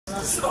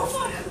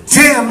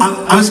Tim,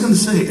 I was going to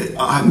say,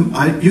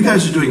 you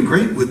guys are doing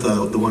great with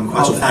the one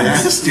question I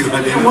asked you.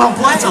 I mean, well,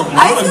 that's a lot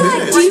I feel of like,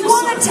 minutes. do you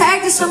want to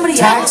tag to somebody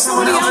else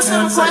on a question?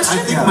 I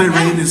think my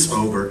reign is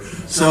over.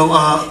 So,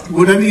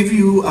 would any of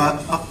you?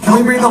 Can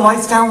we bring the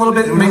lights down a little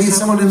bit? Maybe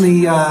someone in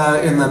the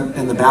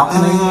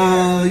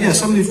balcony. Yeah,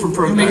 somebody from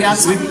further.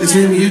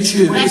 Tim, you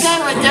choose. That guy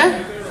right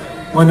there.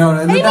 Well, no,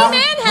 Aimee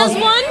Mann has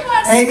one.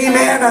 Aimee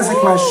Mann has a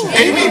question.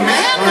 Aimee Mann?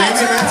 Aimee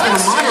Mann's going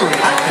to moderate.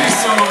 I'd be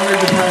so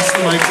honored to pass the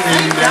mic to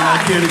Aimee Mann. I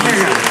can't even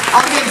do it.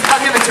 I'll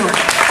give it to her.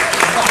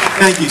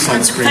 Thank you,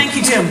 Sunscreen. Thank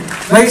you, Tim.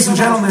 Ladies and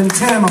gentlemen,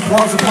 Tim,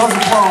 applause, applause,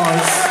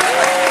 applause.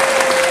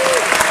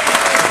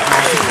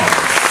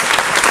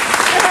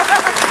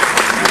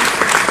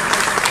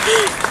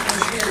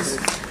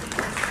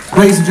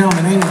 Ladies and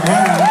gentlemen, Aimee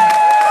Mann.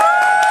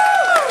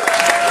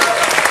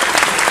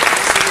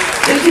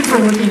 Thank you for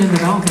looking in the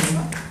balcony.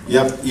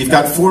 Yep, you've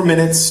got 4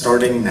 minutes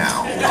starting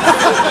now.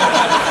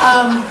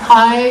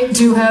 I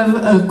do have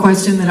a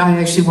question that I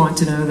actually want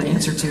to know the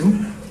answer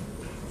to.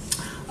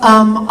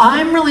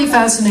 I'm really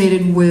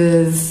fascinated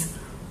with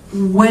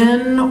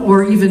when,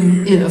 or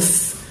even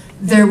if,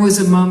 there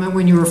was a moment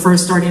when you were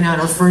first starting out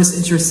or first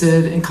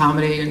interested in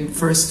comedy and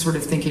first sort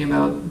of thinking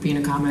about being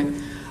a comic,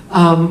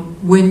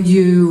 when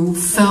you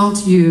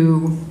felt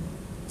you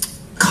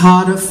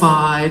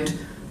codified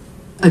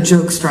a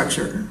joke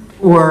structure,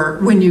 or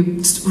when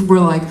you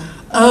were like,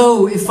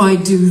 oh, if I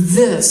do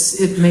this,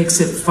 it makes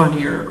it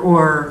funnier,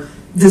 or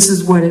this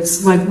is what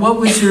it's like.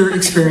 What was your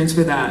experience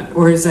with that?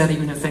 Or is that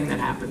even a thing that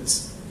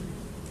happens?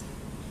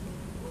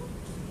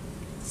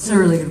 It's a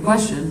really good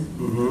question.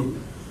 Mm-hmm.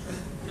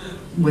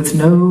 With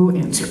no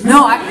answer.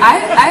 No, I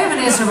have an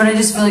answer, but I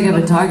just feel like I've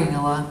been talking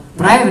a lot.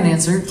 But I have an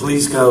answer.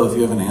 Please go if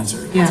you have an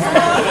answer. Yeah.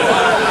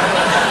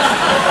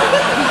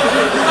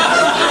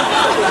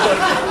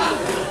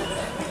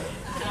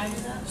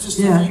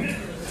 Yeah.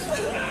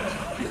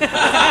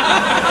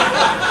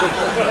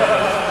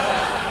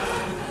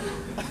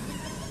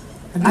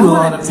 I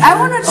want to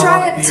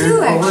try it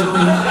too,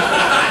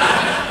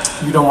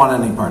 actually. You don't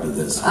want any part of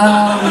this. I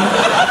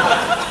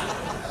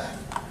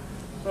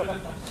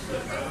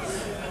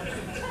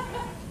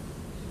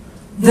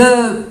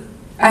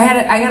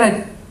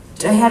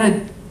had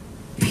a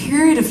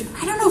period of,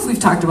 I don't know if we've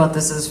talked about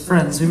this as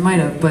friends, we might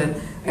have, but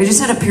I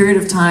just had a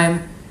period of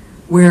time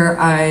where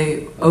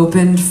I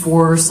opened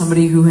for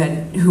somebody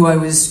who I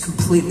was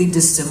completely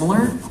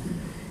dissimilar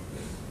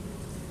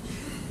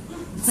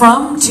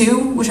from,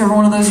 to, whichever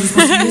one of those you're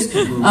supposed to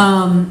use.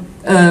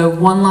 A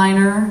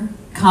one-liner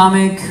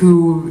comic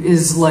who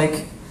is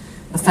like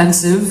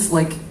offensive,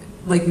 like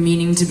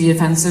meaning to be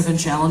offensive and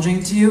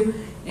challenging to you,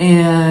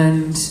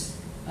 and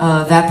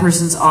that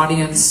person's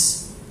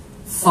audience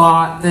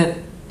thought that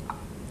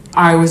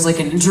I was like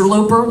an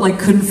interloper, like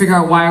couldn't figure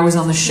out why I was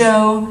on the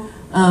show,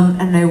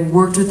 and I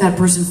worked with that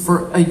person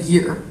for a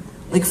year.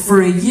 Like for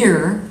a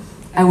year,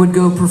 I would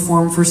go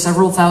perform for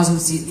several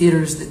thousand-seat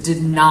theaters that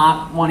did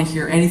not want to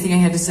hear anything I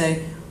had to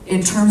say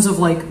in terms of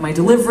like my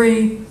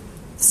delivery,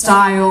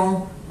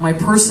 style, my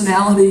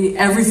personality,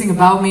 everything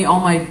about me, all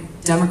my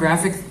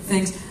demographic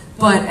things.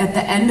 But at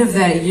the end of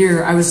that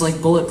year, I was like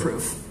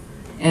bulletproof,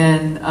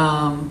 and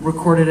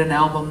recorded an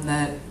album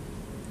that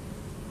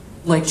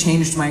like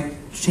changed my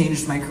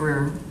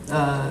career.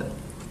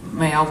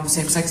 My album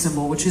Same Sex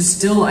Symbol, which is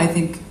still, I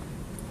think,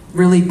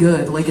 really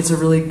good. Like, it's a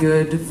really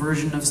good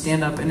version of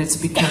stand-up, and it's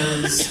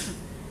because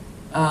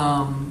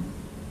I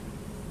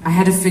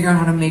had to figure out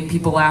how to make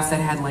people laugh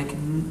that had like.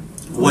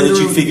 What did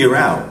you figure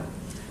out?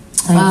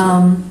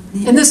 And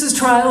this is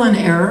trial and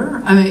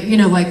error. I mean, you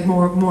know, like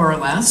more or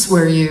less,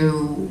 where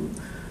you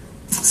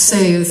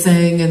say a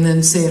thing and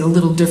then say it a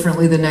little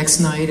differently the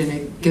next night, and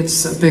it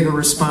gets a bigger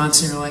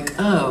response, and you're like,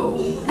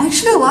 oh.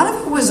 Actually, a lot of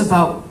it was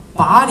about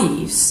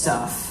body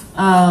stuff.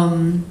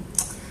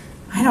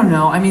 I don't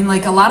know. I mean,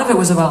 like, a lot of it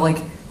was about like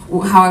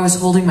how I was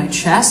holding my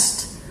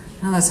chest.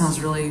 I know that sounds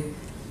really,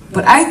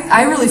 but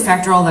I really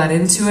factor all that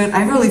into it.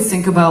 I really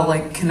think about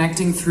like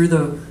connecting through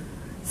the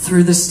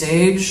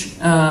stage,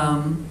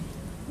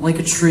 like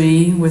a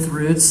tree with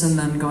roots, and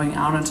then going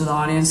out into the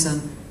audience,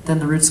 and then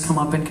the roots come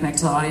up and connect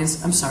to the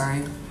audience. I'm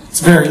sorry.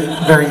 It's very,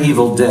 very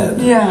Evil Dead.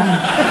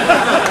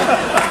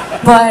 Yeah.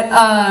 But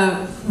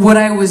what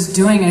I was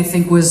doing, I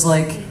think, was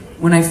like,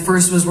 when I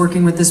first was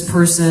working with this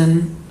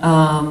person,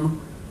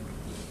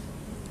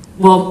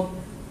 well,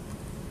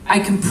 I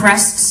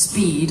compressed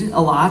speed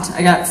a lot.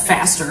 I got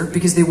faster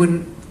because they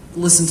wouldn't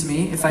listen to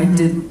me if I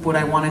did what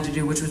I wanted to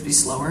do, which would be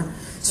slower.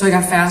 So I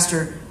got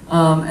faster,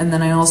 and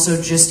then I also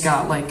just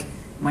got like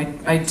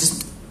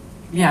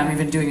I'm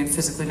even doing it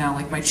physically now.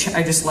 Like I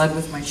just led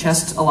with my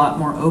chest a lot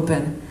more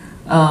open,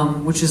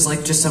 which is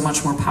like just a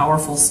much more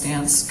powerful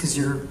stance because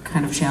you're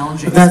kind of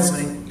challenging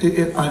somebody.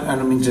 I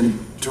don't mean to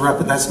interrupt,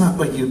 but that's not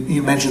like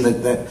you mentioned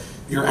that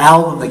your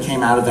album that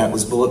came out of that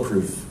was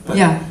bulletproof. But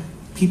yeah.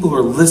 People who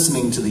are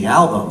listening to the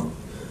album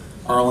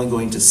are only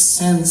going to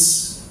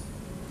sense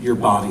your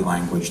body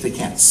language. They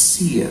can't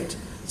see it.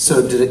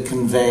 So did it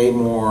convey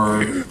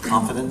more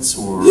confidence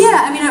or?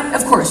 Yeah, I mean,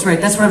 of course, right.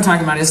 That's what I'm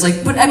talking about. Is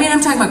like, but I mean, I'm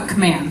talking about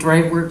command,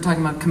 right? We're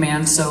talking about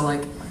command. So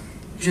like,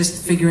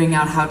 just figuring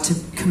out how to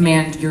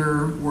command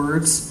your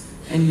words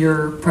and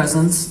your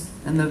presence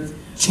and the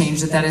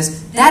change that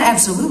is. That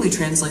absolutely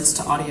translates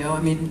to audio.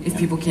 I mean, if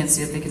people can't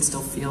see it, they can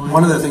still feel it.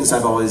 One of the things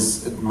I've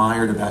always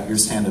admired about your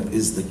stand-up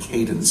is the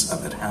cadence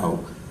of it. How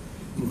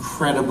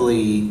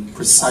incredibly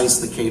precise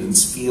the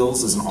cadence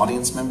feels as an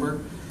audience member.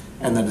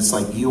 And that it's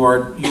like you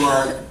are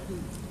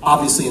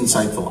obviously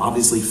insightful,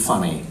 obviously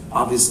funny,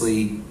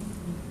 obviously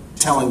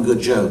telling good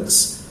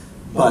jokes,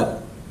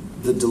 but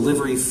the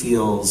delivery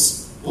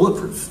feels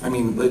bulletproof. I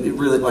mean, it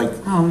really like.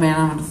 Oh man,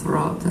 I'm gonna throw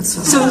up. That's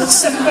so. Well,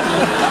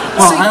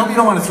 I hope you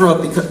don't want to throw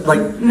up because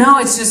like. No,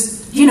 it's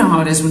just you know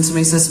how it is when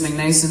somebody says something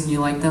nice and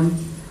you like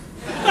them.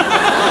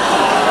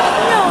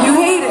 You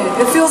hate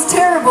it. It feels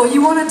terrible.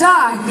 You want to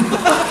die.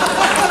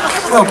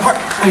 Well,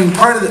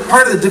 part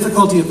of the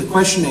difficulty of the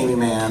question, Aimee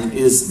Mann,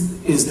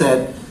 is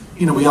that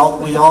we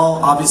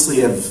all obviously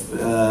have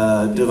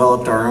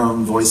developed our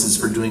own voices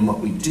for doing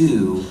what we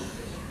do,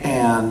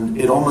 and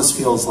it almost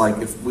feels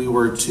like if we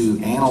were to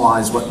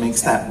analyze what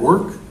makes that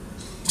work,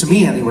 to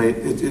me anyway,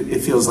 it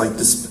feels like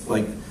this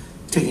like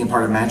taking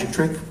apart a magic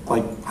trick.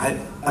 But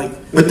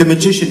the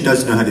magician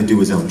does know how to do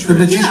his own trick.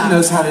 The magician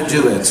knows how to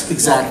do it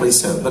exactly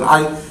so. But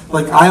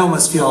I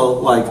almost feel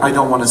like I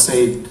don't want to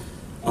say.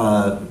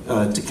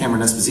 To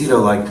Cameron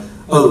Esposito, like,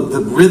 oh, the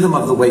rhythm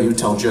of the way you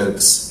tell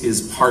jokes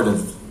is part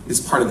of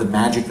the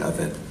magic of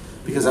it,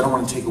 because I don't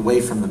want to take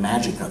away from the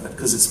magic of it,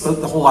 because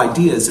the whole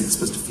idea is it's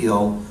supposed to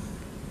feel,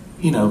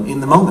 in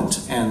the moment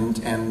and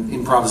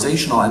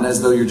improvisational, and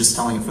as though you're just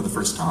telling it for the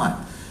first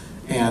time,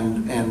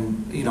 and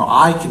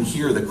I can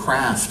hear the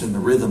craft and the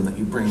rhythm that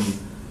you bring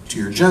to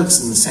your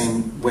jokes in the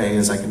same way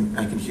as I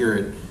can hear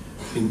it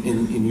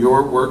in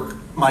your work,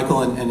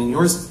 Michael, and in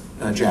yours.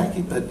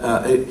 Jackie, but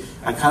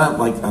I kind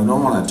of I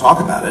don't want to talk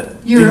about it.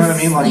 You know what I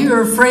mean? Like, you're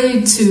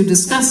afraid to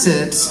discuss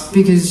it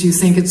because you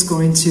think it's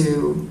going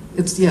to,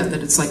 that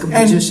it's like a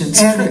magician's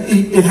trick.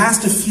 And it has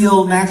to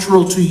feel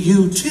natural to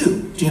you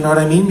too. Do you know what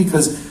I mean?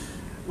 Because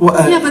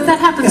yeah, but that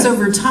happens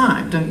over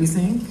time, don't you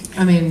think?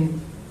 I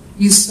mean,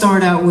 you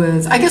start out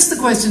with. I guess the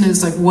question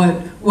is like,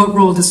 what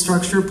role does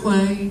structure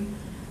play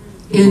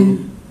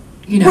in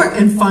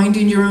in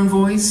finding your own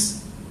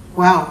voice?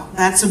 Wow,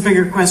 that's a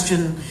bigger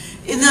question.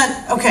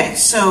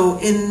 So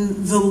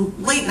in the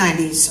late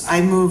 90s,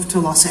 I moved to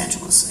Los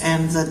Angeles,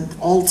 and the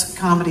alt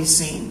comedy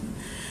scene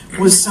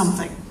was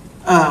something.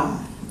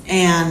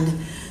 And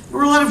there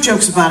were a lot of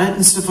jokes about it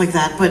and stuff like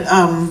that, but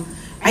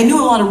I knew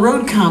a lot of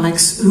road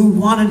comics who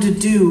wanted to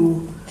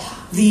do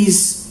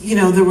these,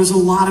 there was a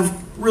lot of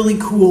really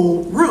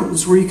cool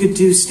rooms where you could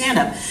do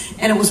stand-up.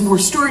 And it was more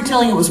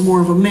storytelling, it was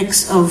more of a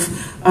mix of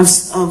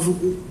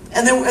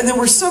and there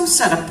were some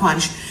setup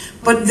punch,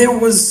 but there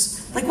was,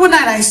 like one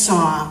night I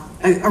saw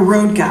a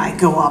road guy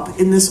go up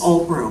in this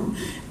alt room,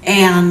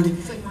 and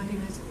it's like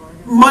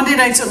Monday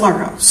Nights at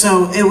Largo.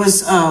 So it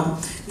was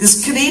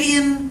this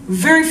Canadian,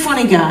 very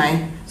funny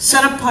guy,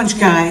 setup punch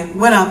guy,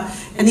 went up,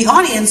 and the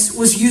audience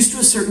was used to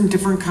a certain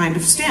different kind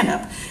of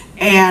stand-up.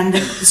 And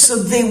so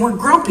they were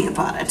grumpy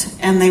about it,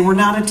 and they were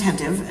not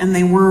attentive, and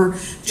they were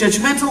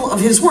judgmental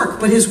of his work.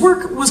 But his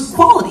work was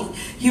quality.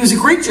 He was a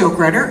great joke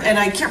writer, and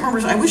I can't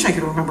remember, I wish I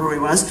could remember who he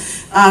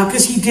was,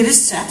 because he did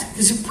his set,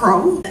 because he's a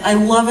pro. I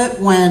love it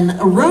when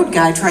a road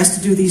guy tries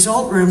to do these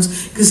alt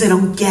rooms, because they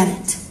don't get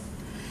it.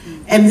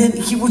 And then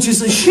which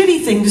is a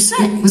shitty thing to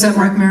say. Was that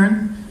Mark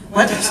Maron?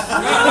 What?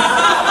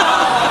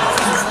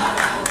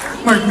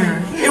 Mark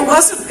Maron. It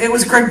wasn't, it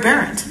was Greg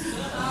Behrendt.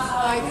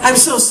 I'm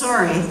so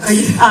sorry.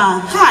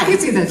 Hi. You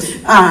can see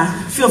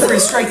that. Feel free to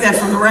strike that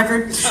from the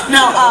record.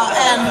 No,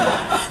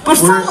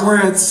 but we're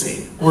at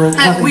sea.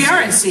 We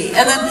are at sea,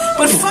 and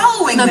then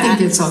following nothing that,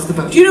 gets off the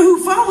boat. Do you know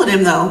who followed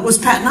him though? Was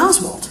Patton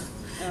Oswalt.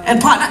 And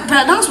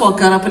Patton Oswalt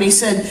got up and he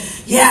said,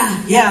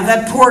 "Yeah,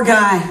 that poor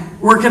guy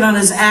working on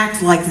his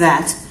act like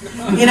that.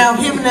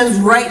 Him and his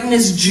writing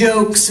his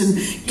jokes and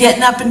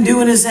getting up and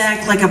doing his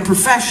act like a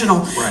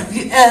professional. Right.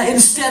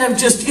 Instead of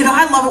just,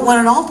 I love it when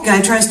an alt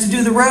guy tries to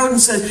do the road and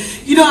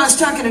says, I was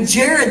talking to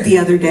Jared the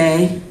other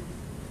day.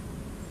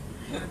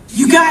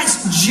 You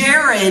guys,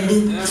 Jared,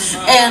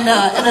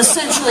 and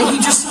essentially he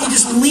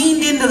just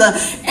leaned into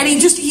and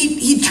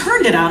he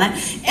turned it on it.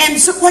 And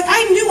so,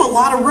 I knew a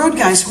lot of road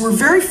guys who were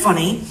very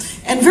funny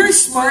and very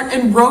smart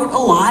and wrote a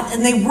lot,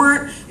 and they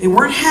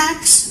weren't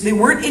hacks, they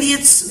weren't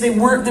idiots, there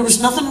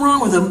was nothing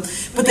wrong with them,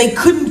 but they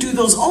couldn't do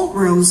those alt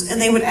rooms,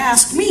 and they would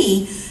ask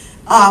me,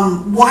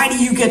 why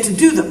do you get to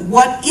do them?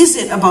 What is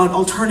it about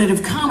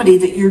alternative comedy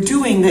that you're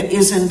doing that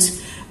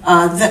isn't,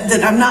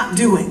 that I'm not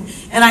doing?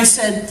 And I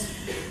said,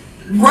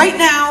 right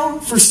now,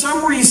 for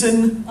some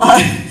reason,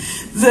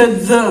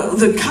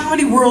 the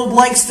comedy world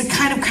likes the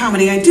kind of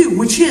comedy I do,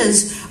 which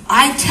is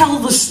I tell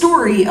the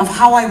story of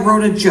how I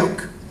wrote a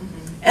joke,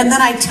 and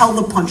then I tell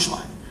the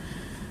punchline.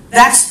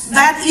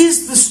 That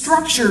is the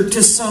structure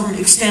to some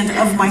extent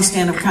of my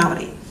stand-up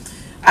comedy.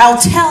 I'll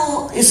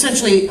tell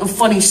essentially a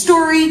funny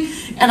story,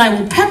 and I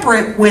will pepper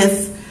it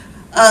with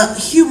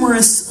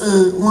humorous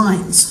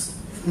lines.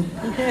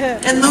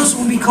 And those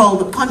will be called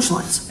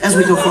punchlines as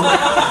we go forward.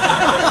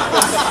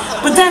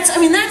 But that's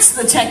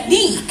the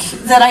technique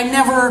that I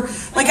never,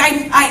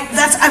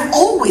 I've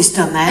always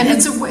done that.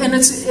 And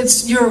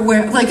it's you're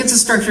aware, like it's a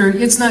structure.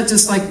 It's not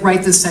just like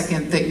right this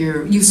second that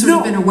you've sort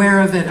of been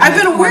aware of it. I've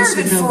been aware of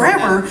it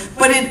forever,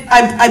 but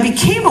I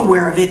became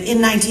aware of it in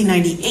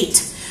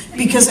 1998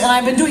 and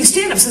I've been doing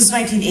stand-up since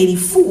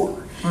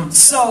 1984.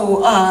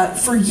 So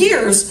for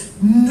years,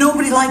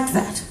 nobody liked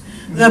that.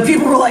 The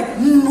people were like,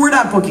 we're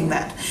not booking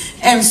that.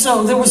 And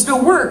so there was no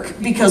work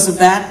because of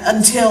that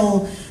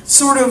until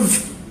sort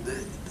of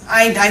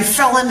I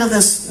fell into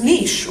this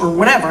niche or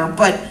whatever.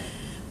 But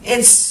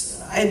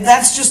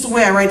that's just the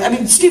way I write. I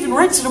mean, Stephen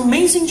Wright's an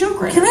amazing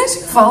joke writer. Can I ask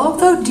you a follow-up,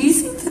 though? Do you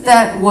think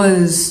that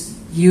was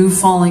you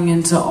falling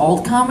into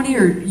alt comedy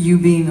or you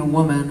being a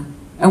woman?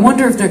 I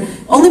wonder if they're...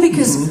 Only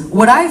because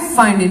what I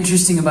find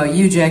interesting about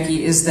you,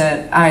 Jackie, is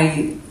that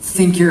I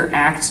think your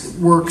act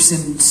works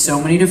in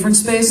so many different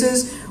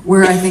spaces,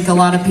 where I think a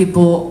lot of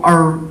people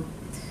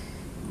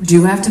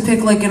do have to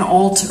pick like an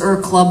alt or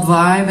a club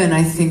vibe, and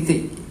I think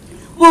that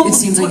it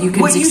seems like you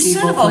can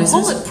succeed both places.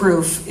 What you said about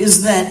Bulletproof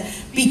is that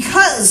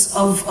because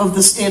of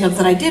the stand-up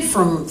that I did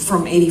from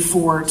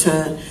 84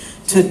 to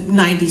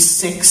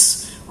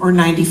 96 or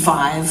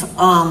 95,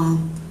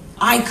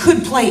 I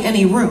could play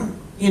any room,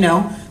 you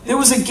know? There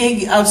was a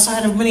gig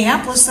outside of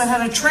Minneapolis that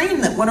had a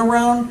train that went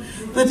around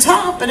the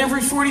top, and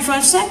every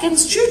 45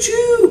 seconds,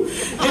 choo-choo!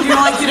 And you're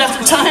like, you'd have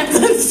to time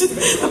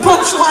the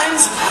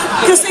punchlines,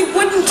 because they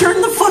wouldn't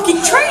turn the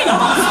fucking train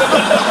off.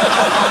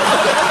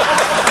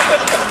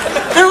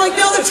 They're like,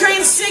 no, the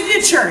train's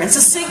signature. It's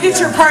a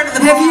signature part of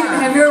the bar.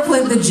 Have you ever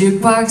played the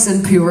jukebox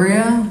in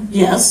Peoria?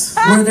 Yes.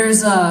 Where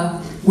there's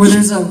a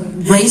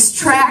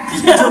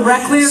racetrack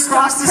directly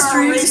across the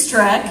street.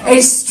 Racetrack.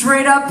 A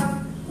straight up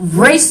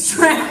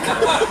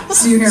racetrack.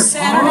 So you hear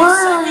Saturday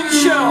second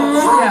show.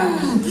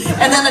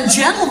 Yeah. And then a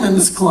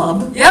gentleman's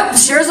club. Yep,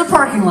 shares a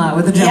parking lot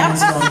with a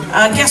gentleman's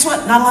club. Guess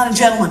what? Not a lot of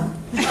gentlemen.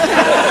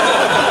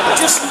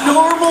 Just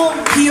normal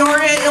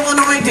Peoria,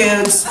 Illinois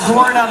dudes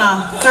bored on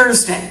a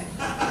Thursday.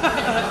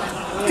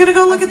 Gonna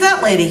go look at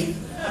that lady.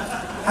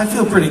 I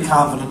feel pretty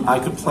confident I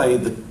could play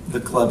the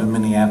club in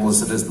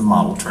Minneapolis that is the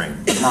model train.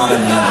 Not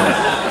any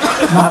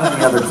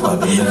other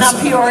club in Minnesota.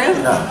 Not Peoria?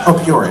 No.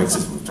 Oh, Peoria,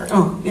 excuse me. Sorry.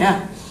 Oh,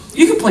 yeah.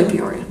 You can play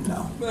Peoria.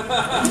 No.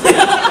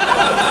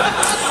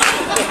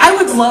 I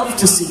would love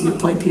to see you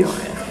play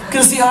Peoria,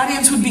 because the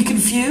audience would be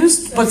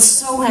confused, but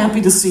so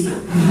happy to see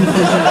you.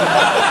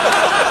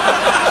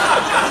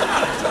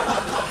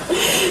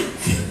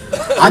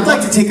 I'd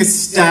like to take a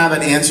stab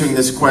at answering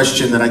this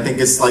question that I think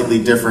is slightly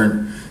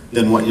different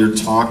than what you're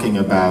talking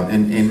about,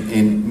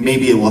 and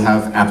maybe it will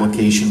have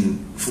application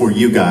for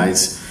you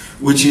guys,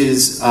 which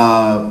is,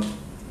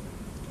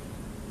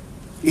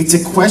 it's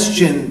a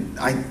question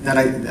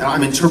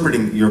I'm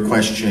interpreting your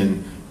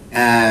question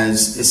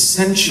as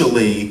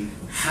essentially,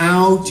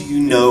 how do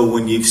you know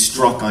when you've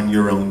struck on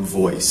your own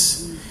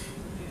voice?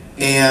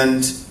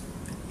 And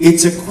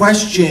it's a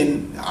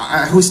question,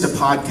 I host a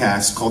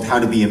podcast called How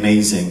to Be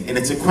Amazing, and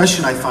it's a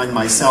question I find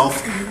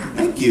myself,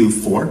 thank you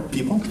for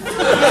people.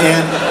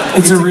 And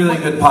it's a really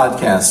good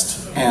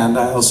podcast, and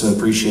I also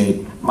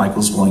appreciate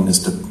Michael's willingness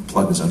to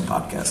plug his own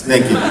podcast.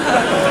 Thank you.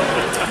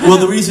 Well,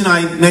 the reason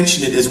I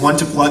mention it is, one,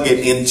 to plug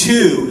it, and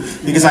two,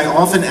 because I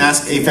often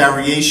ask a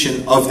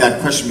variation of that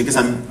question because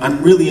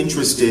I'm really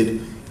interested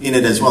in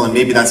it as well, and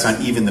maybe that's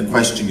not even the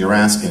question you're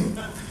asking.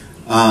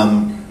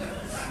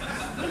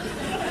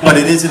 But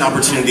it is an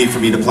opportunity for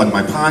me to plug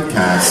my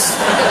podcast.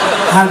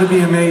 How to Be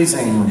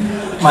Amazing,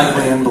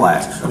 Michael Ian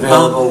Black,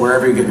 available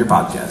wherever you get your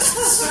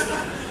podcasts.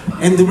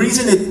 And the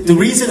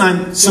reason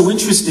I'm so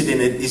interested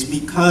in it is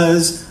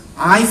because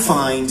I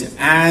find,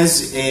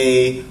 as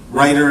a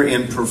writer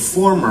and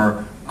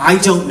performer, I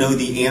don't know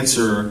the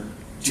answer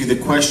to the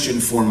question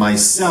for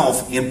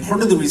myself. And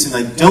part of the reason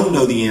I don't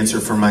know the answer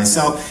for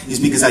myself is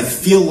because I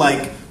feel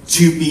like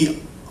to be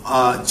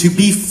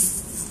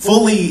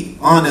fully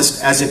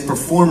honest as a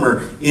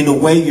performer, in a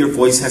way your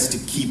voice has to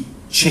keep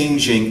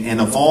changing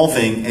and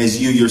evolving as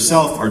you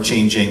yourself are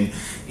changing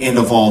and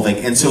evolving.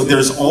 And so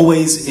there's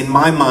always, in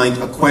my mind,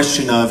 a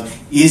question of,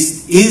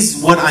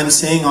 is what I'm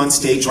saying on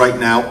stage right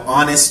now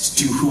honest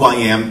to who I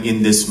am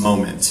in this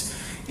moment?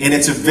 And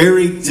it's a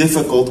very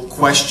difficult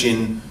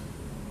question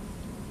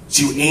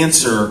to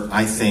answer,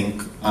 I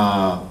think,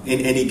 in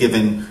any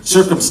given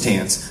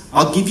circumstance.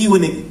 I'll give you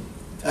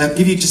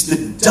just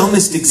the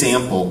dumbest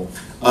example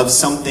of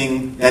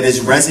something that is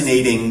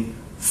resonating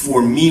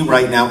for me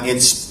right now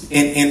and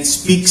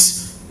speaks.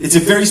 It's a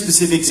very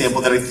specific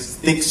example that I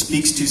think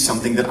speaks to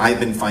something that I've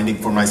been finding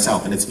for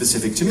myself, and it's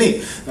specific to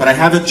me. But I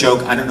have a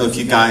joke. I don't know if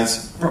you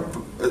guys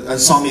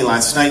saw me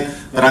last night,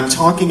 but I'm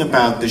talking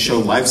about the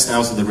show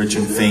Lifestyles of the Rich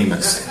and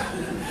Famous.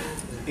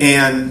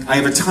 And I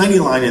have a tiny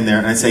line in there,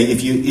 and I say,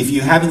 if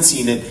you haven't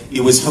seen it,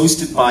 it was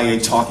hosted by a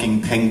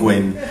talking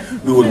penguin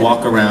who would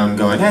walk around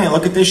going, hey,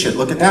 look at this shit,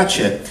 look at that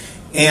shit.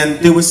 And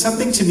there was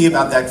something to me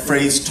about that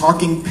phrase,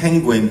 talking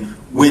penguin,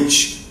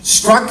 which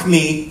struck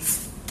me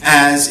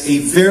as a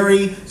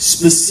very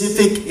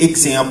specific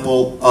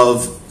example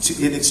of,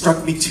 it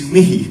struck me to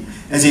me,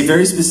 as a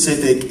very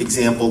specific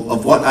example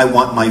of what I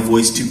want my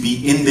voice to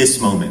be in this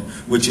moment,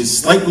 which is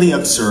slightly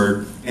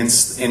absurd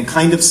and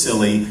kind of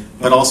silly,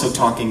 but also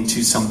talking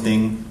to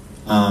something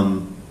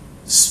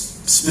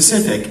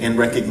specific and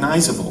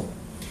recognizable.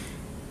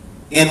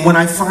 And when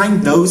I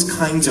find those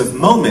kinds of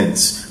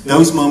moments,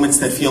 those moments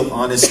that feel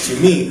honest to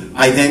me,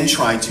 I then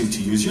try to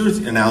use your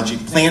analogy,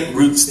 plant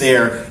roots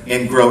there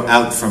and grow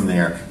out from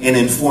there and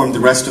inform the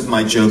rest of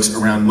my jokes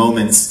around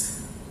moments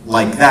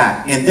like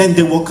that. And then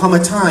there will come a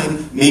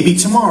time, maybe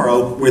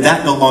tomorrow, where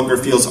that no longer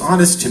feels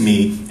honest to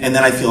me, and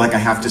then I feel like I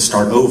have to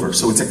start over.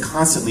 So it's a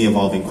constantly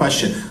evolving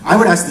question. I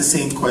would ask the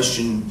same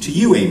question to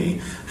you,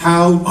 Aimee.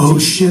 How... Oh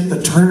shit, the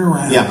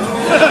turnaround. Yeah.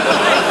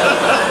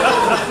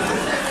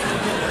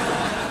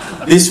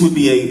 This would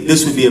be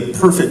a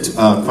perfect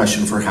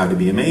question for How to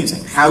Be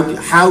Amazing.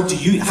 How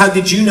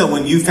did you know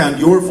when you found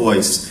your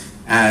voice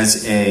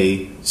as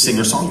a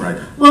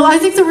singer-songwriter? Well, I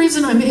think the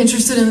reason I'm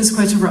interested in this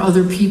question for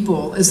other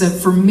people is that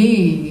for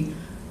me,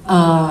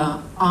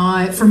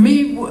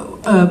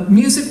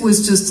 music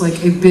was just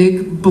like a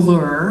big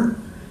blur,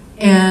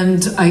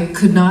 and I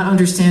could not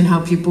understand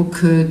how people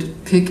could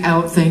pick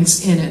out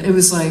things in it. It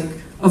was like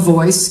a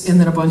voice and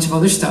then a bunch of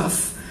other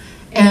stuff.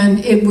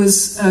 And it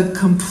was a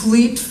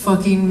complete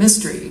fucking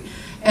mystery.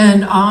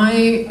 And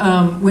I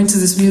went to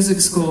this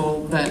music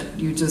school that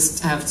you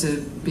just have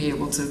to be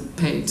able to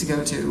pay to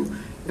go to.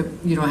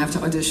 You don't have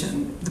to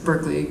audition, the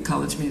Berklee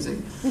College of Music.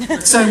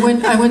 So I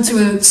went to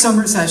a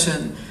summer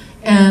session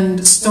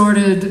and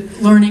started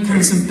learning kind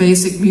of some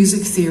basic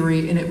music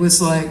theory, and it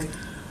was like,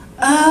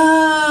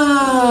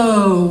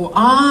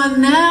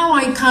 now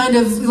I kind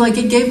of, like,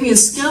 it gave me a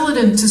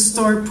skeleton to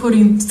start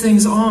putting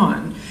things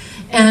on.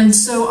 And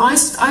so I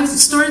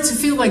started to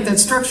feel like that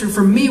structure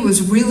for me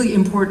was really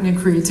important in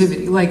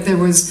creativity. Like there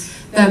was,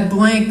 that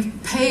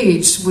blank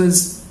page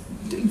was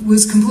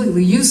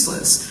completely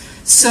useless.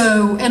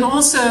 So, and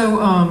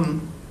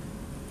also,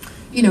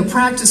 you know,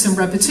 practice and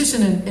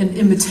repetition and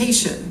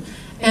imitation.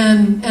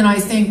 And I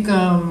think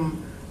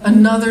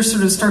another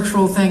sort of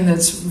structural thing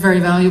that's very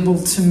valuable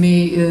to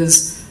me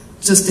is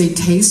just a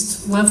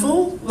taste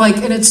level. Like,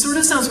 and it sort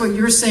of sounds what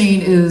you're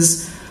saying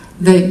is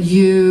that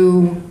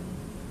you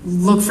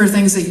look for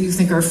things that you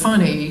think are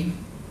funny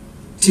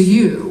to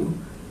you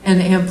and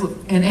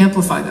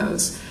amplify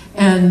those.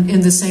 And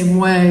in the same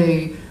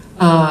way,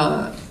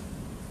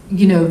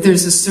 you know,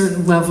 there's a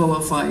certain level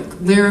of like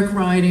lyric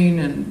writing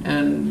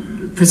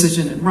and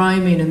precision in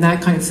rhyming and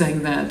that kind of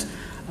thing that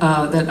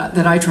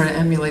I try to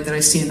emulate, that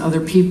I see in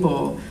other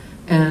people.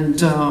 And,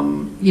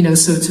 you know,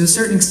 so to a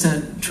certain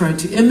extent, trying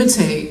to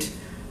imitate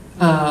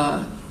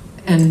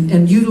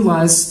and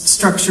utilize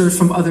structure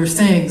from other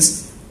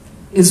things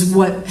is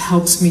what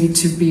helps me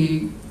to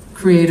be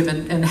creative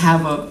and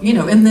have a, you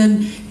know, and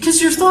then,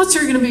 because your thoughts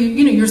are going to be,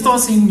 you know, your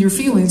thoughts and your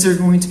feelings are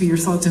going to be your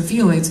thoughts and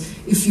feelings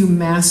if you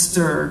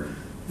master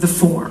the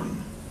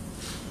form.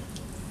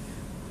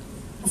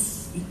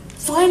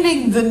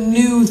 Finding the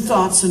new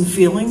thoughts and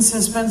feelings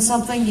has been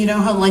something, you know,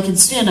 how like in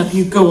stand-up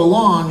you go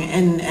along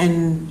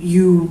and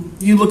you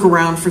look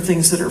around for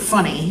things that are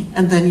funny,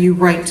 and then you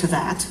write to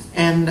that,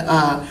 and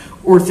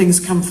or things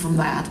come from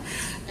that.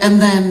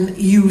 And then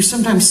you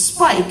sometimes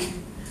spike,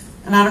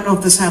 and I don't know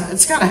if this happens,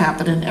 it's got to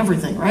happen in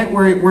everything, right?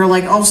 Where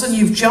like all of a sudden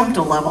you've jumped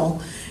a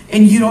level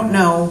and you don't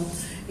know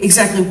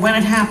exactly when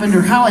it happened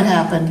or how it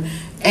happened.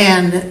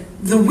 And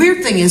the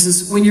weird thing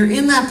is when you're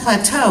in that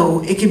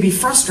plateau, it can be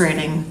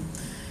frustrating,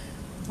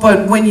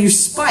 but when you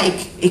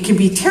spike, it can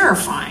be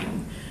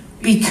terrifying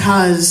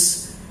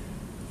because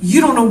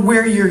you don't know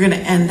where you're going to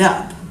end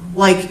up.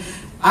 Like,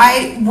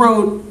 I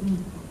wrote,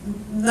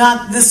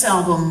 not this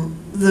album,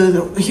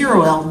 the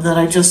Hero album that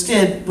I just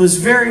did was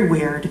very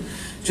weird,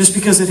 just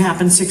because it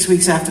happened 6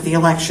 weeks after the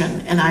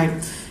election, and I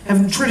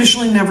have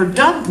traditionally never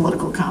done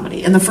political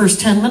comedy. And the first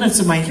 10 minutes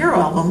of my Hero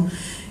album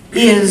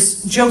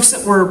is jokes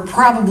that were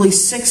probably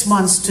 6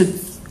 months to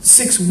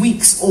 6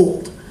 weeks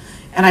old.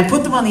 And I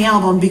put them on the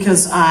album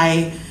because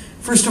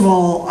first of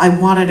all, I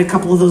wanted a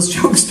couple of those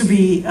jokes to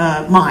be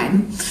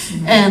mine.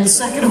 And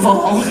second of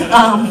all,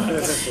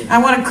 I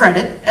wanted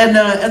credit. And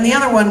the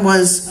other one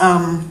was,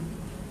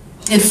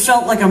 it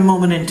felt like a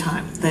moment in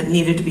time that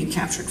needed to be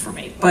captured for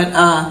me. But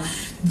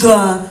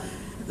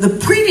the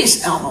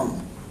previous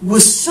album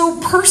was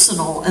so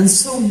personal and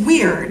so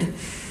weird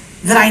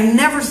that I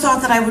never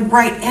thought that I would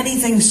write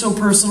anything so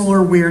personal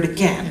or weird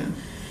again.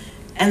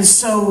 And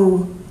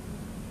so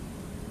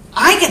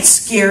I get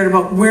scared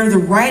about where the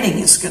writing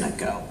is going to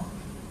go.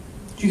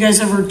 Do you guys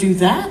ever do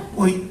that?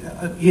 Well,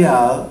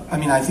 yeah. I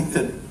mean, I think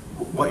that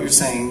what you're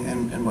saying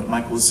and what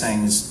Michael was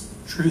saying is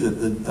true,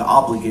 that the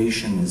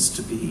obligation is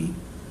to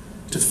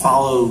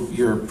follow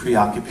your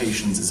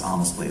preoccupations as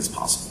honestly as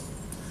possible.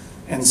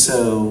 And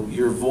so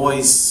your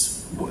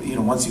voice, you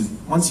know, once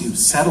you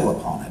settle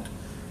upon it,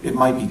 it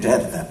might be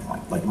dead at that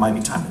point. Like, it might be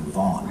time to move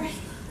on. Right.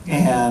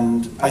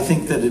 And I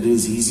think that it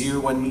is easier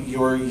when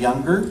you're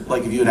younger.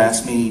 Like, if you had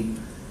asked me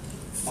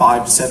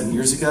 5 to 7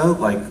 years ago,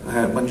 like,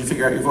 when did you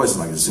figure out your voice?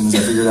 I'm like, as soon as I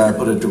figured out I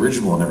put a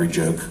dirigible in every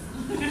joke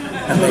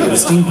and make it a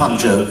steampunk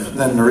joke,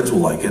 then nerds will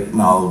like it and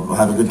I'll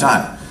have a good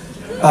time.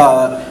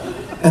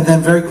 And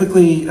then very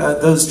quickly,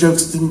 those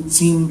jokes didn't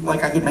seem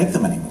like I could make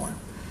them anymore,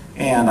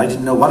 and I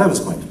didn't know what I was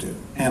going to do,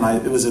 and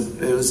it was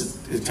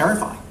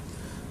terrifying.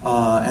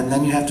 And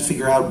then you have to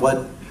figure out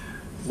what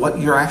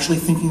you're actually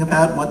thinking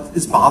about, what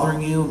is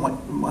bothering you,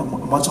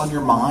 and what's on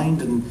your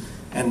mind,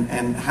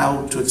 and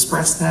how to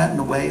express that in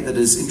a way that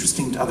is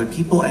interesting to other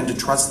people, and to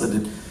trust that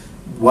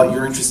what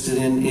you're interested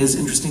in is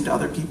interesting to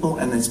other people.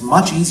 And it's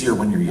much easier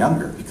when you're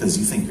younger because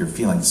you think your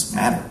feelings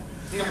matter.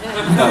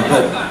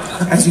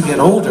 But as you get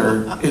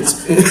older,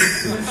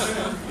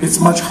 it's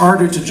much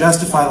harder to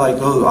justify, like,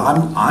 oh,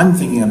 I'm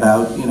thinking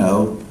about,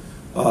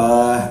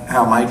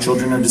 how my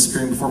children are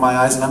disappearing before my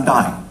eyes and I'm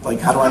dying. Like,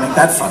 how do I make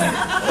that funny?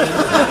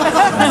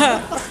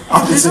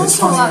 Obviously, it's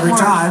funny every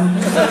time.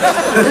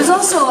 There's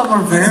also a lot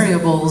more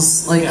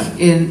variables, like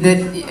in that.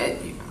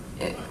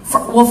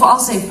 I'll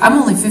say I'm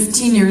only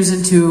 15 years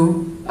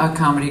into a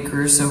comedy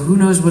career, so who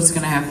knows what's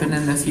going to happen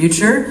in the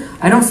future.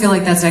 I don't feel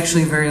like that's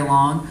actually very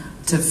long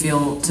to be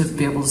able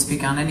to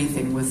speak on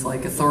anything with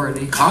like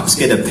authority. Cops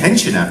get a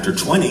pension after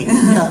 20.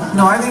 Yeah,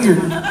 no, I think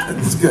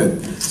it's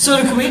good.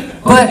 So can we?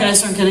 But you guys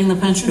start getting the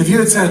pension. If you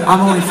had said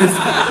I'm only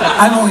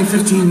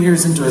 15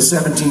 years into a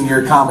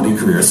 17-year comedy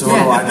career, so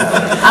what do I know?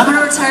 I'm going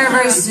to retire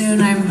very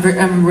soon.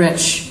 I'm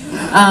rich.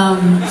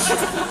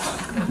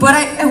 But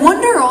I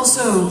wonder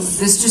also.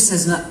 This just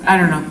says I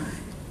don't know.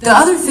 The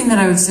other thing that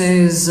I would say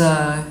is.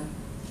 Do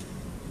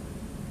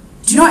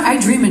you know, I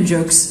dream in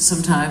jokes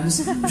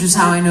sometimes, which is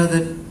how I know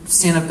that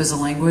stand-up is a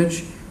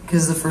language,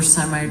 because the first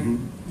time I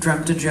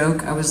dreamt a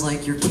joke, I was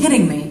like, you're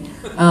kidding me.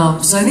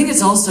 So I think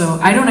it's also,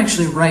 I don't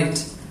actually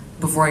write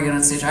before I get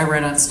on stage. I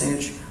write on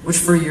stage, which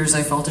for years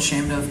I felt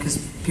ashamed of, because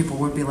people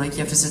would be like, you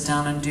have to sit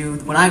down and do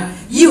what I'm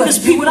doing.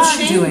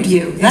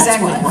 That's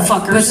exactly. why,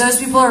 fuckers. But those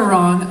people are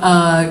wrong,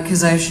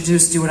 because I should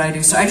just do what I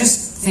do. So I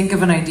just think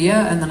of an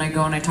idea, and then I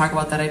go and I talk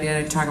about that idea,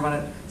 and I talk about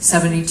it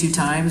 72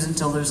 times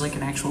until there's like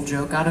an actual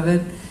joke out of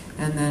it.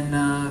 And then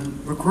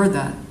record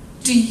that.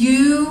 Do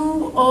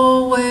you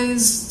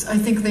always, I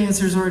think the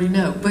answer is already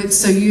no, but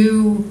so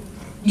you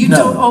No.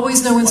 don't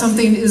always know when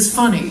something is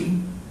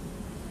funny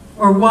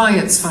or why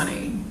it's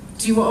funny.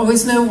 Do you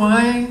always know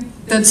why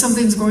that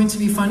something's going to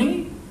be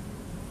funny?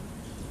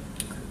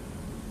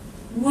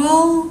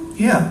 Well,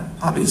 Yeah,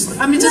 obviously.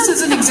 I mean, just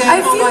as an example.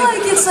 I feel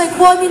like it's like,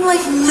 well, I mean,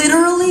 like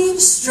literally,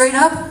 straight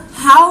up,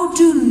 how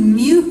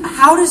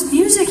does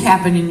music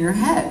happen in your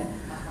head?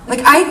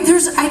 Like I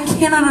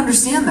cannot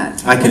understand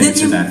that. I can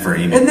answer that for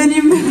Aimee. And then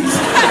you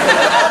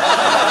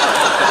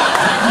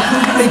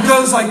It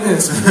goes like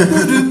this.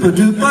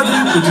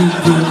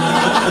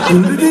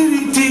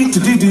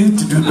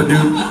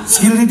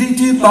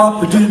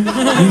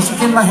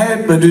 Music in my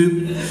head.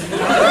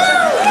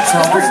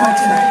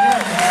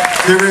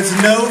 There is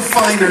no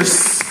finer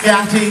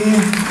scatting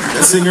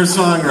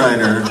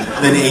singer-songwriter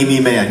than Aimee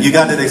Mann. You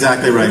got it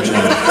exactly right,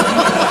 John.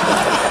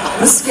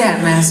 the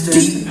scat master.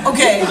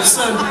 Okay,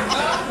 so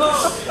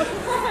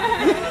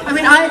I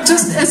mean, I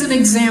just as an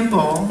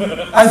example.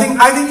 I think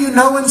you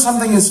know when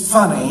something is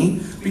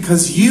funny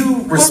because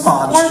you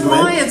respond or to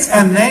why it, it's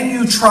and then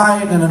you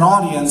try it in an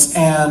audience,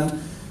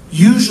 and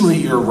usually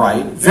you're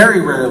right.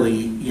 Very rarely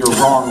you're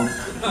wrong.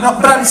 No,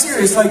 but I'm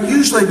serious. Like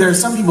usually there are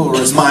some people who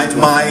respond.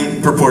 My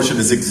proportion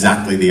is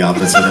exactly the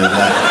opposite of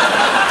that.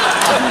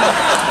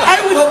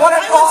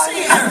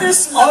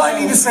 All I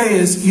need to say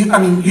is,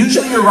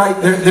 usually you're right.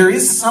 There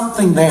is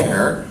something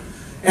there,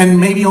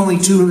 and maybe only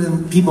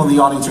 2 people in the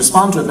audience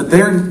respond to it, but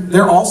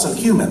they're also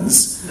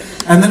humans,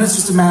 and then it's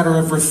just a matter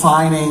of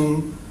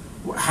refining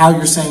how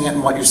you're saying it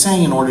and what you're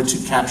saying in order to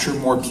capture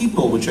more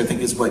people, which I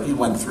think is what you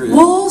went through.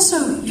 Well,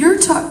 also, do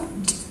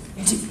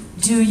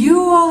you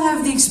all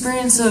have the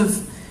experience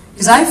of?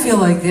 Because I feel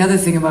like the other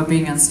thing about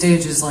being on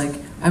stage is like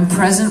I'm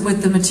present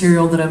with the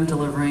material that I'm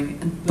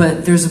delivering,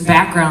 but there's a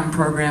background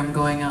program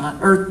going on,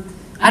 or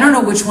I don't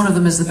know which one of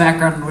them is the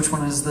background and which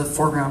one is the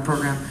foreground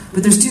program,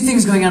 but there's 2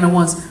 things going on at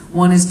once.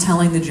 One is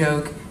telling the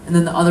joke, and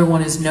then the other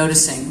one is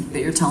noticing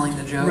that you're telling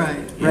the joke.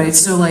 Right. Right?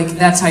 So like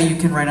that's how you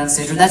can write on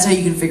stage, or that's how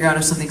you can figure out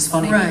if something's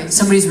funny. Right.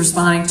 Somebody's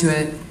responding to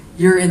it,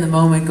 you're in the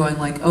moment going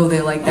like, oh,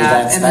 they like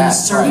that, and then the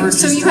server right.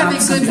 just So you have a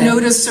drops good something.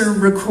 noticer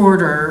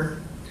recorder,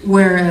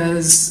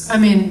 whereas, I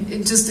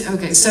mean,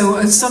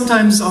 so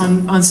sometimes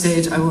on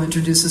stage I will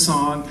introduce a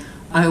song,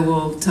 I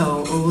will tell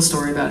a little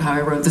story about how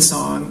I wrote the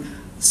song.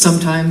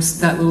 Sometimes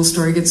that little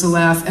story gets a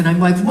laugh, and I'm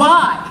like,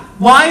 why?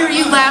 Why are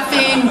you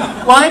laughing?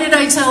 Why did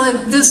I tell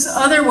it this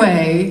other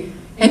way,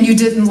 and you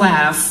didn't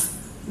laugh?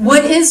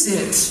 What is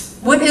it?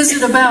 What is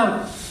it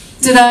about?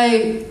 Did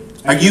I...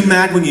 Are you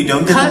mad when you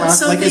don't get Cut the laugh?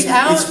 something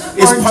out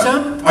or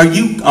jump? Are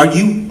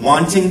you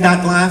wanting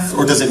that laugh,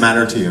 or does it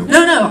matter to you?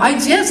 No.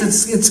 Yes,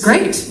 it's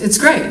great. It's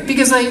great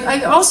because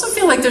I also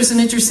feel like there's an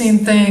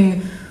interesting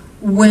thing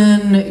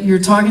when you're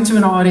talking to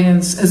an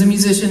audience as a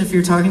musician. If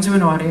you're talking to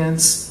an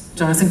audience,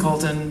 Jonathan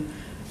Colton,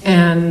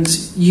 and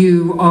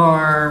you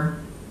are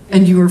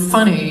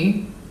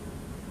funny,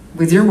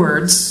 with your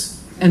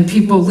words, and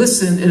people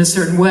listen in a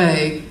certain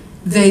way,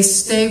 they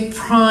stay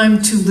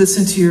primed to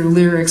listen to your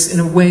lyrics in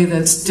a way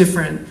that's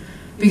different.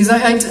 Because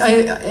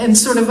and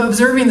sort of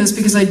observing this,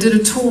 because I did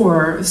a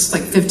tour, it's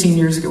like 15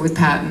 years ago with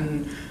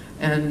Patton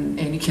and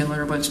Andy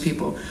Kindler and a bunch of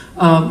people.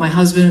 My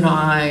husband and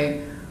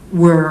I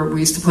we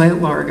used to play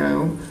at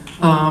Largo,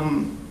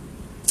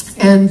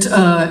 and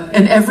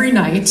every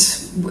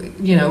night,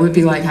 you know, it would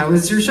be like, how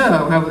was your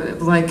show? It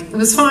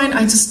was fine,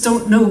 I just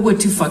don't know what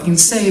to fucking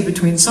say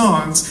between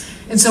songs.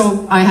 And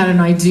so I had an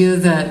idea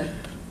that,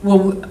 well,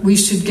 we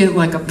should get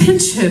like a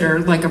pinch hitter,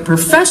 like a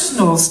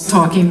professional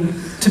talking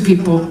to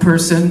people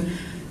person,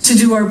 to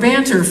do our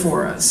banter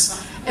for us.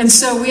 And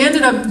so we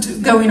ended up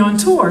going on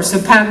tour. So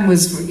Patton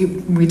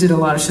we did a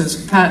lot of shows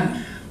with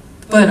Patton.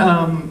 But,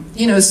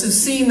 you know, so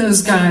seeing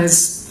those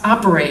guys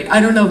operate,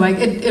 I don't know, like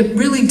it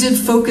really did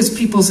focus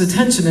people's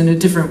attention in a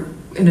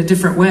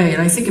different way.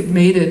 And I think it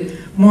made it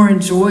more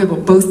enjoyable,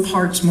 both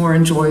parts more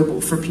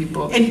enjoyable for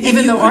people. And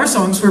even though our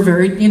songs were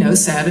very, you know,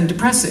 sad and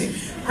depressing.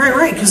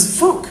 Right, because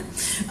folk.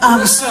 I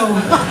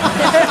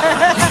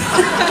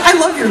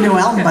love your new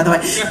album, by the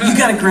way. You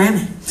got a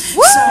Grammy.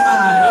 Woo! So,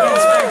 yeah,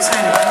 it's very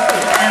exciting.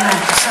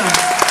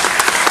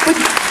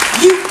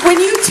 And when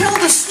you tell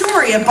the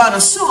story about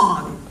a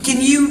song,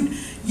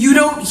 you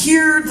don't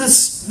hear the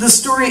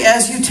story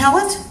as you tell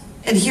it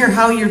and hear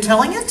how you're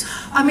telling it?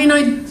 I mean,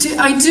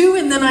 I do,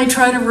 and then I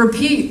try to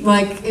repeat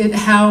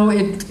how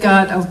it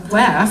got a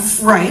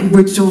laugh, right?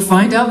 Which you'll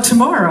find out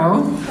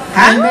tomorrow,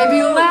 and maybe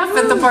you'll laugh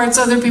at the parts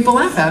other people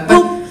laugh at.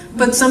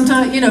 But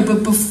sometimes, you know,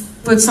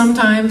 but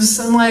sometimes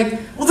I'm like,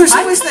 well, there's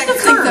always that curve,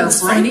 think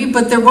that's right? funny,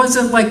 but there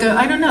wasn't like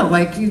I don't know,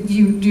 like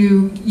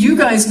you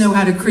guys know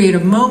how to create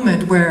a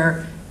moment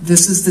where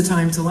this is the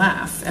time to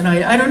laugh, and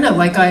I don't know,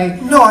 like I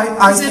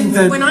think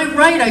that when I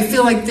write, I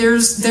feel like there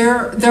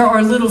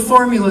are little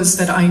formulas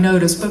that I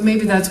notice, but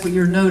maybe that's what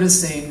you're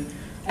noticing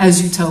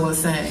as you tell a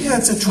thing. Yeah,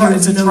 it's a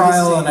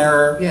trial and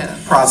error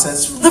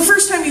process. The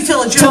first time you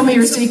tell a joke, tell me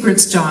your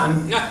secrets,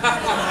 John.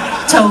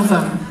 Tell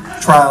them.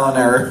 Trial and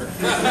error.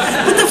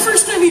 But the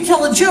first time you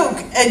tell a joke,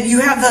 and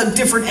you have a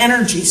different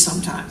energy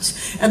sometimes.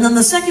 And then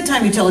the second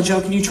time you tell a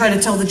joke, and you try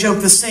to tell the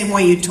joke the same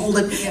way you told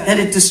it, that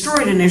it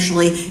destroyed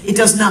initially, it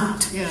does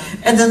not. Yeah.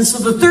 And then so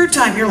the third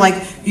time, you're like,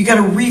 you got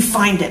to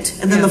re-find it.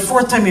 And then the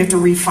fourth time, you have to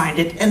re-find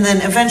it. And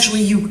then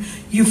eventually,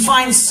 you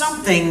find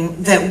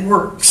something that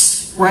works.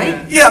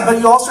 Right? Yeah, but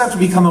you also have to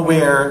become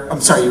aware.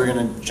 I'm sorry, you were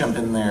going to jump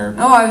in there.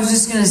 Oh, I was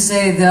just going to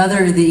say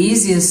the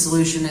easiest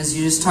solution is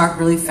you just talk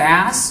really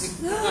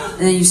fast and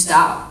then you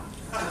stop.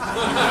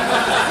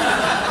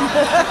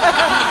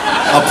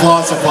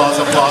 Applause, applause,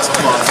 applause,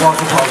 applause.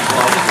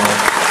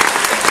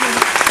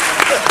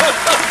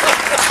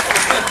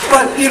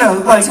 But, you know,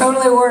 like... It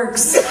totally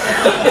works.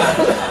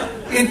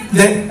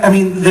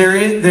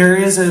 There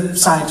is a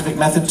scientific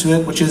method to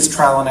it, which is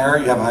trial and error.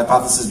 You have a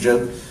hypothesis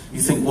joke you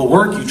think will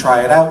work, you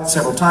try it out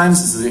several times.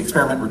 This is the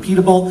experiment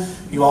repeatable.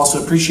 You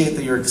also appreciate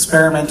that you're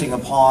experimenting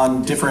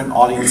upon different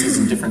audiences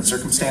and different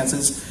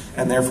circumstances,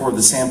 and therefore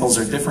the samples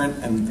are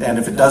different. And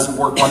if it doesn't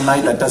work one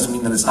night, that doesn't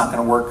mean that it's not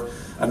going to work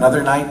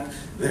another night.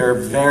 There are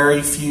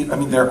very few,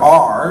 there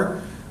are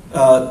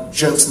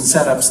jokes and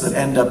setups that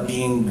end up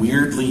being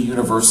weirdly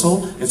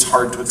universal. It's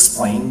hard to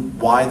explain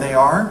why they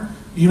are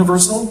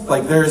universal.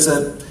 Like there's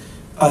a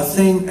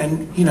thing,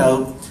 and you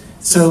know,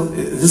 so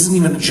this isn't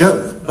even a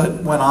joke,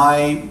 but when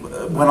I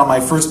went on my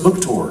first book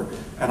tour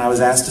and I was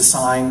asked to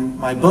sign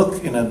my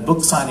book in a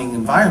book signing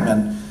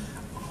environment,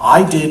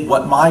 I did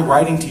what my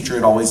writing teacher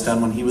had always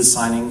done when he was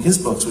signing his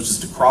books, which is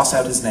to cross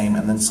out his name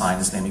and then sign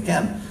his name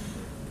again.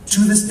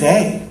 To this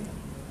day,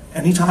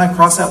 anytime I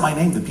cross out my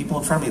name, the people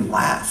in front of me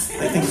laugh.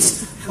 They think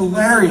it's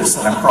hilarious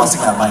that I'm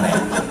crossing out my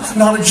name. It's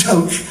not a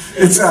joke.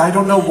 It's I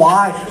don't know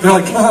why. They're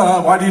like,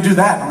 why do you do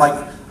that? And I'm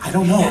like, I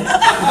don't know.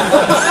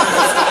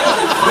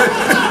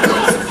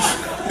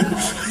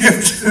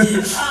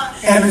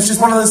 And it's just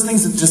one of those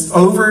things that just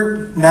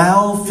over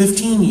now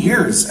 15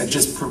 years, it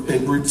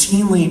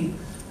routinely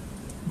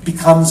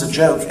becomes a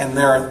joke. And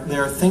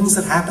there are things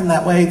that happen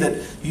that way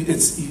that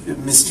it's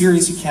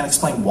mysterious. You can't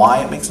explain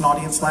why it makes an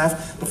audience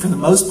laugh. But for the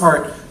most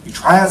part, you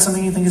try out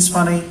something you think is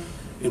funny,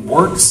 it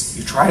works,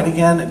 you try it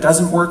again, it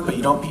doesn't work, but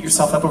you don't beat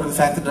yourself up over the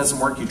fact that it doesn't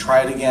work, you try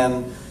it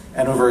again.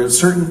 And over a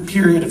certain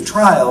period of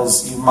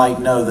trials, you might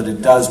know that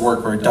it does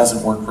work or it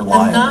doesn't work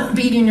reliably. And not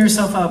beating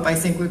yourself up, I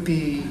think, would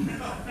be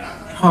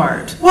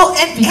hard. Well,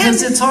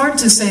 because it's hard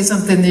to say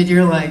something that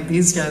you're like,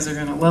 these guys are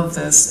going to love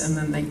this, and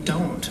then they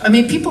don't. I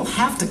mean, people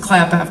have to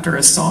clap after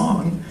a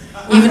song,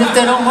 even if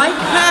they don't like it.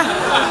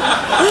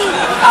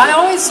 I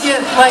always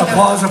get like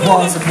applause.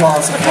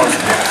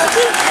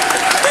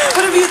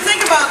 But if you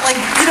think about, like,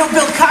 you know,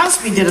 Bill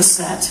Cosby did a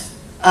set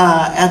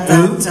at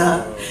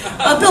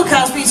that. Bill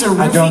Cosby's a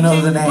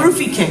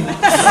roofie king.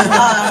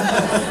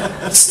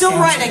 Still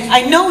writing.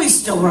 I know he's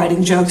still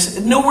writing jokes.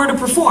 Nowhere to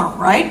perform,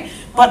 right?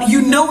 But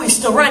you know he's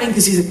still writing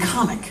because he's a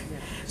comic.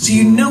 So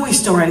you know he's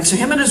still writing. So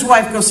him and his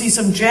wife go see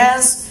some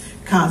jazz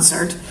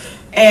concert,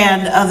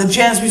 and the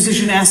jazz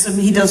musician asks him,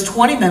 he does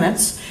 20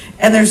 minutes,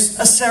 And there's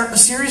a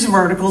series of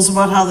articles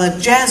about how the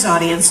jazz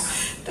audience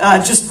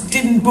just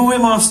didn't boo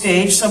him off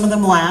stage. Some of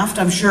them laughed,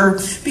 I'm sure,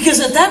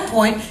 because at that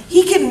point,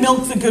 he can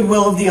milk the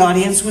goodwill of the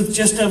audience with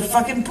just a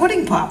fucking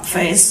pudding pop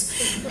face.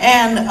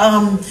 And,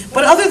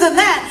 but other than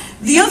that,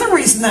 the other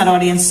reason that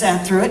audience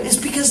sat through it is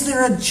because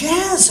they're a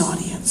jazz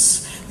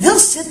audience. They'll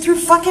sit through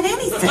fucking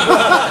anything. 15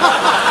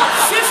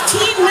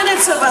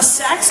 minutes of a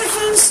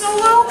saxophone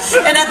solo,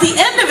 and at the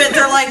end of it,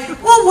 they're like,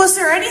 well, was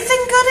there anything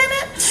good in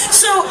it?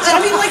 So, I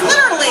mean, like,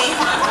 literally,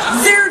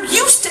 they're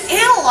used to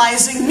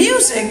analyzing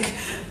music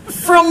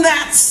from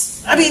that.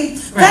 I mean,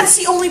 that's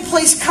the only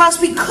place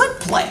Cosby could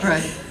play.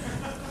 Right.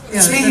 Yeah,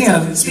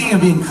 Speaking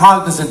of being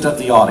cognizant of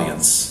the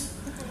audience,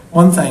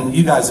 one thing,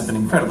 you guys have been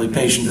incredibly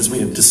patient as we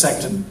have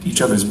dissected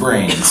each other's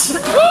brains.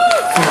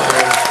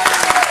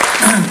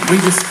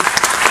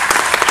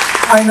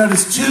 I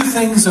noticed two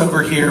things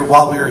over here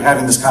while we were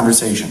having this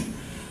conversation.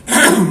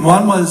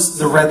 One was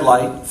the red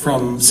light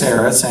from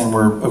Sarah saying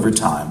we're over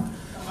time.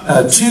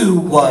 Two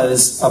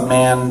was a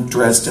man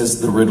dressed as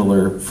the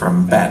Riddler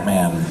from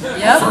Batman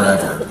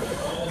Forever.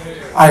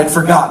 I had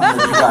forgotten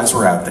that you guys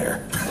were out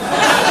there.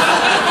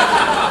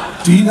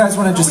 Do you guys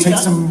want to just take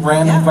some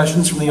random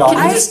questions from the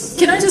audience?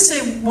 Can I just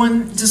say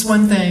one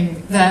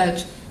thing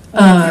that,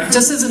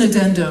 just as an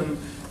addendum,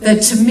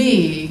 that to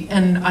me,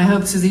 and I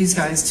hope to these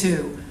guys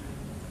too,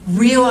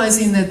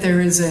 realizing that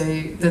there's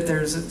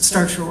a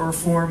structure or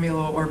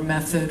formula or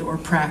method or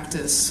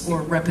practice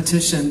or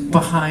repetition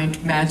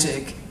behind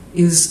magic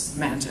is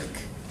magic.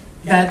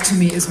 That to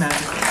me is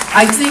magical.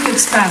 I think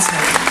it's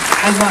fascinating.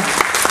 I love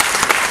it.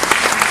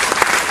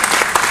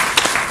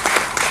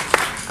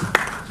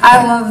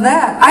 I love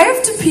that. I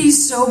have to pee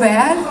so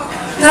bad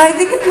that I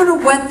think I'm going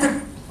to wet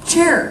the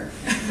chair.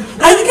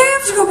 I think I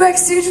have to go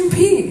backstage and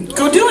pee.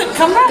 Go do it.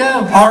 Come back.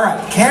 Go. All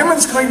right,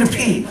 Cameron's going to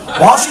pee.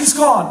 While she's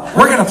gone,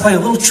 we're going to play a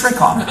little trick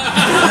on her.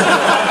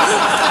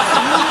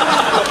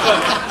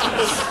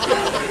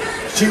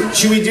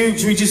 Should we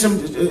do some?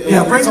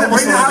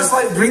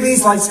 Bring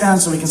these lights down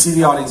so we can see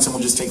the audience, and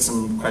we'll just take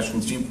some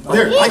questions.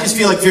 I just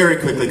feel like very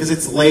quickly because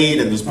it's late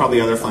and there's probably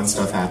other fun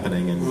stuff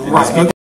happening. And right.